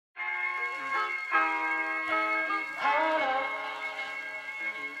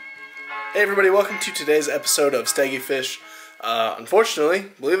Hey everybody, welcome to today's episode of Staggy Fish. Unfortunately,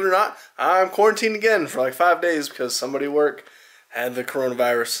 believe it or not, I'm quarantined again for like 5 days because somebody at work had the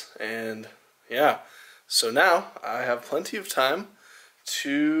coronavirus, and yeah, so now I have plenty of time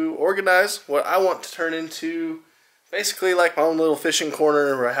to organize what I want to turn into basically like my own little fishing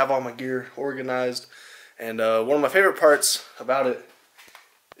corner where I have all my gear organized. And one of my favorite parts about it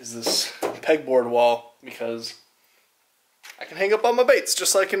is this pegboard wall, because I can hang up all my baits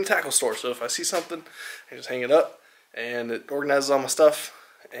just like in a tackle store. So if I see something, I just hang it up and it organizes all my stuff.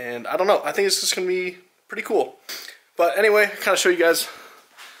 And I don't know, I think it's just going to be pretty cool. But anyway, kind of show you guys.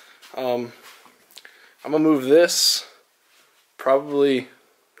 I'm going to move this probably,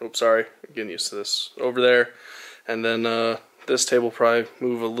 oops, sorry, I'm getting used to this, over there. And then this table probably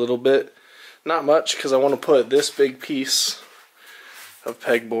move a little bit. Not much, because I want to put this big piece of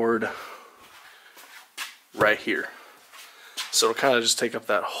pegboard right here. So it'll kind of just take up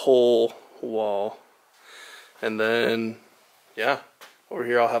that whole wall. And then, yeah, over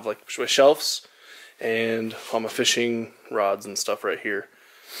here I'll have like shelves and all my fishing rods and stuff right here.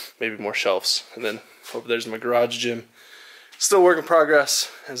 Maybe more shelves. And then over there's my garage gym. Still work in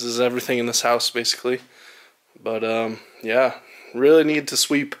progress, as is everything in this house basically. But yeah, really need to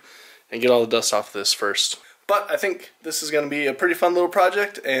sweep and get all the dust off of this first. But I think this is going to be a pretty fun little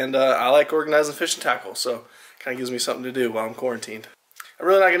project, and I like organizing fish and tackle, so kind of gives me something to do while I'm quarantined. I'm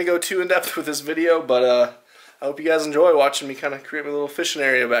really not going to go too in-depth with this video, but I hope you guys enjoy watching me kind of create my little fishing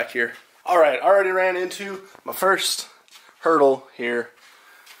area back here. Alright, I already ran into my first hurdle here.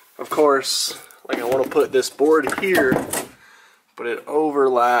 Of course, like I want to put this board here, but it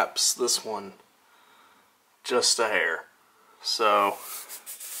overlaps this one just a hair. So I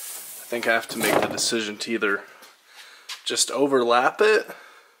think I have to make the decision to either just overlap it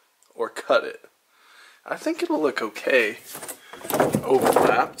or cut it. I think it'll look okay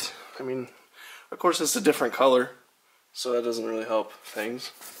overlapped. I mean, of course it's a different color, so that doesn't really help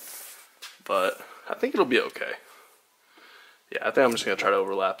things. But I think it'll be okay. Yeah, I think I'm just going to try to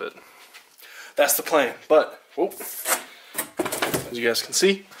overlap it. That's the plan. But, whoop, as you guys can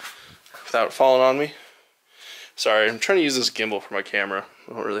see, without it falling on me. Sorry, I'm trying to use this gimbal for my camera.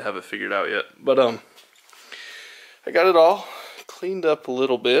 I don't really have it figured out yet. But, I got it all cleaned up a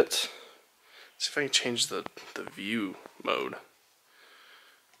little bit. See if I can change the view mode.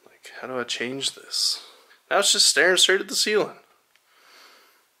 Like, how do I change this? Now it's just staring straight at the ceiling.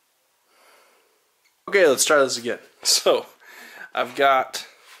 Okay, let's try this again. So, I've got,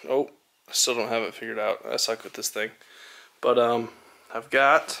 oh, I still don't have it figured out. I suck with this thing. But, I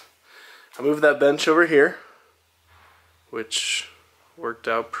moved that bench over here, which worked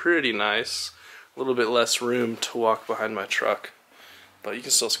out pretty nice. A little bit less room to walk behind my truck, but you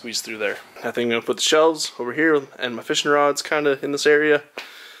can still squeeze through there. I think I'm going to put the shelves over here and my fishing rods kind of in this area.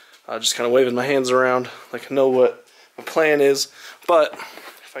 Just kind of waving my hands around like I know what my plan is. But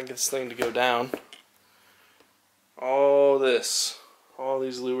if I can get this thing to go down, all these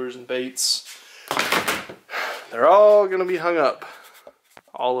lures and baits, they're all going to be hung up.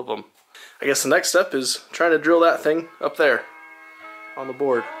 All of them. I guess the next step is trying to drill that thing up there on the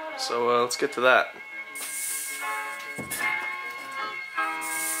board. So let's get to that.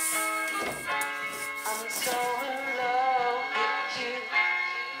 I'm so in love with you.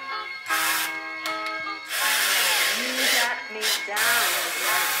 You got me down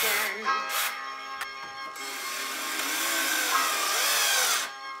again.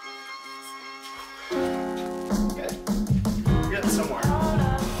 Okay. We're getting somewhere.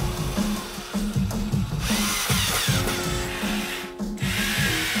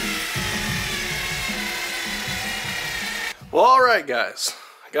 Well, alright guys,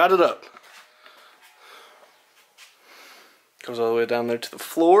 I got it up. Goes all the way down there to the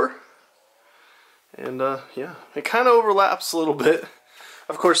floor. And yeah, it kind of overlaps a little bit.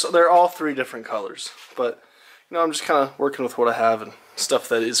 Of course, they're all three different colors. But, you know, I'm just kind of working with what I have and stuff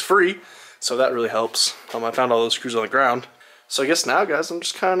that is free. So that really helps. I found all those screws on the ground. So I guess now, guys, I'm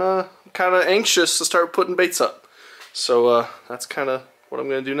just kind of anxious to start putting baits up. So that's kind of what I'm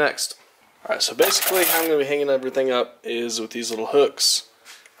going to do next. Alright, so basically how I'm going to be hanging everything up is with these little hooks.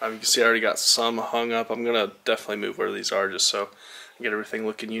 You can see I already got some hung up. I'm going to definitely move where these are just so I get everything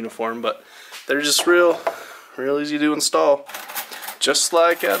looking uniform. But they're just real easy to install. Just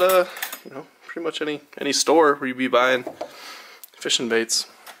like at you know, pretty much any store where you'd be buying fishing baits.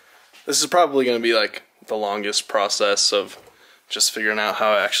 This is probably going to be like the longest process of just figuring out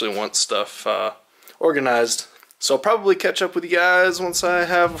how I actually want stuff organized. So I'll probably catch up with you guys once I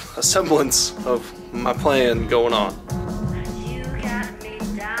have a semblance of my plan going on. You got me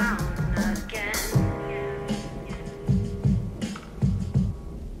down again.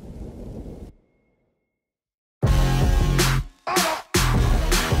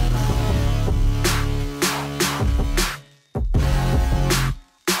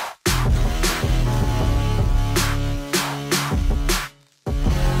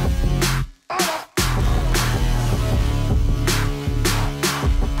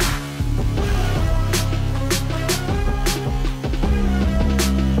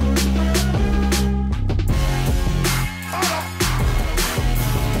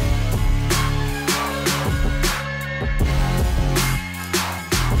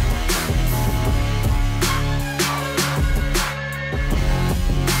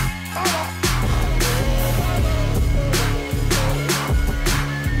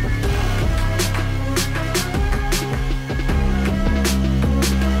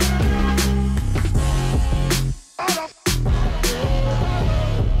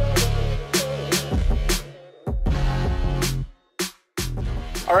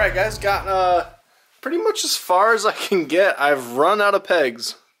 Alright guys, got pretty much as far as I can get. I've run out of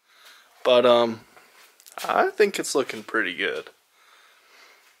pegs. But I think it's looking pretty good.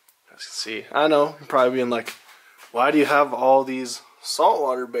 As you can see, I know you're probably being like, why do you have all these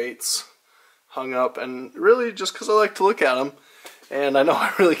saltwater baits hung up? And really just because I like to look at them. And I know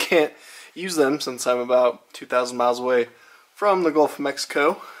I really can't use them since I'm about 2,000 miles away from the Gulf of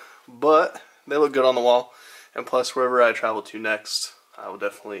Mexico. But they look good on the wall. And plus, wherever I travel to next, I will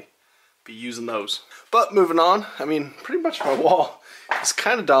definitely be using those. But moving on, I mean, pretty much my wall is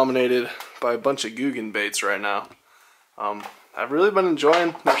kind of dominated by a bunch of Guggen baits right now. I've really been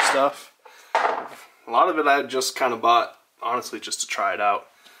enjoying their stuff. A lot of it I just kind of bought, honestly, just to try it out.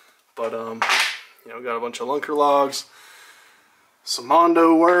 But, you know, got a bunch of lunker logs, some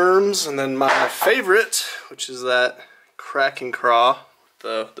mondo worms, and then my favorite, which is that Kraken craw,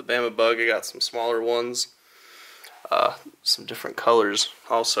 the Bama bug. I got some smaller ones, some different colors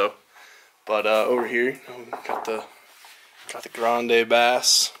also. But over here, you know, got the grande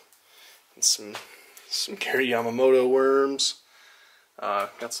bass and some Gary Yamamoto worms.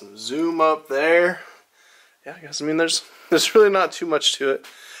 Got some zoom up there. Yeah, I guess, I mean, there's really not too much to it.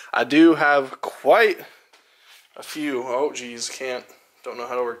 I do have quite a few. Oh geez, don't know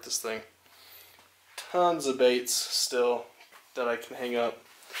how to work this thing. Tons of baits still that I can hang up.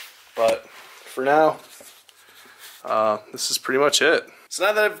 But for now, this is pretty much it. So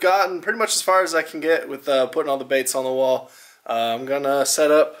now that I've gotten pretty much as far as I can get with putting all the baits on the wall, I'm gonna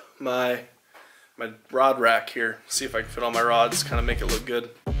set up my rod rack here. See if I can fit all my rods, kind of make it look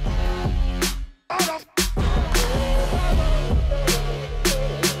good.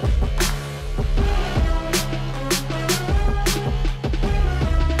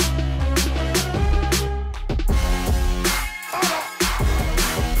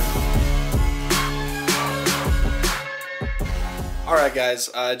 Alright guys,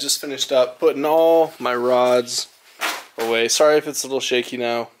 I just finished up putting all my rods away. Sorry if it's a little shaky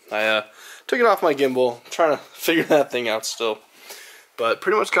now. I took it off my gimbal, trying to figure that thing out still. But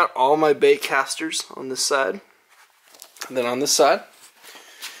pretty much got all my bait casters on this side. And then on this side,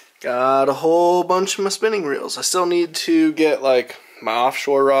 got a whole bunch of my spinning reels. I still need to get like my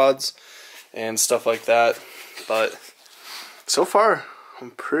offshore rods and stuff like that. But so far,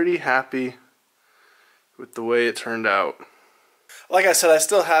 I'm pretty happy with the way it turned out. Like I said, I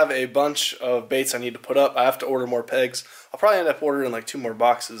still have a bunch of baits I need to put up. I have to order more pegs. I'll probably end up ordering like 2 more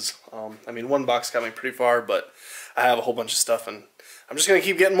boxes. I mean, one box got me pretty far, but I have a whole bunch of stuff, and I'm just going to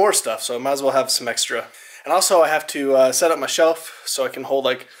keep getting more stuff, so I might as well have some extra. And also, I have to set up my shelf so I can hold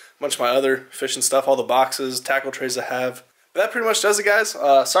like a bunch of my other fishing stuff, all the boxes, tackle trays I have. But that pretty much does it, guys.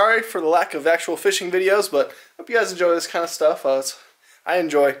 Sorry for the lack of actual fishing videos, but I hope you guys enjoy this kind of stuff. I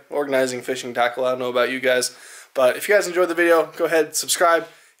enjoy organizing fishing tackle. I don't know about you guys. But if you guys enjoyed the video, go ahead, subscribe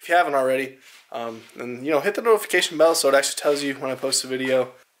if you haven't already. And, you know, hit the notification bell so it actually tells you when I post a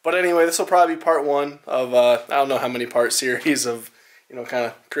video. But anyway, this will probably be part 1 of, I don't know how many part series of, you know, kind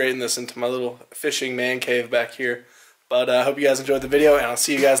of creating this into my little fishing man cave back here. But I hope you guys enjoyed the video, and I'll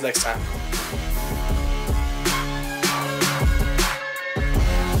see you guys next time.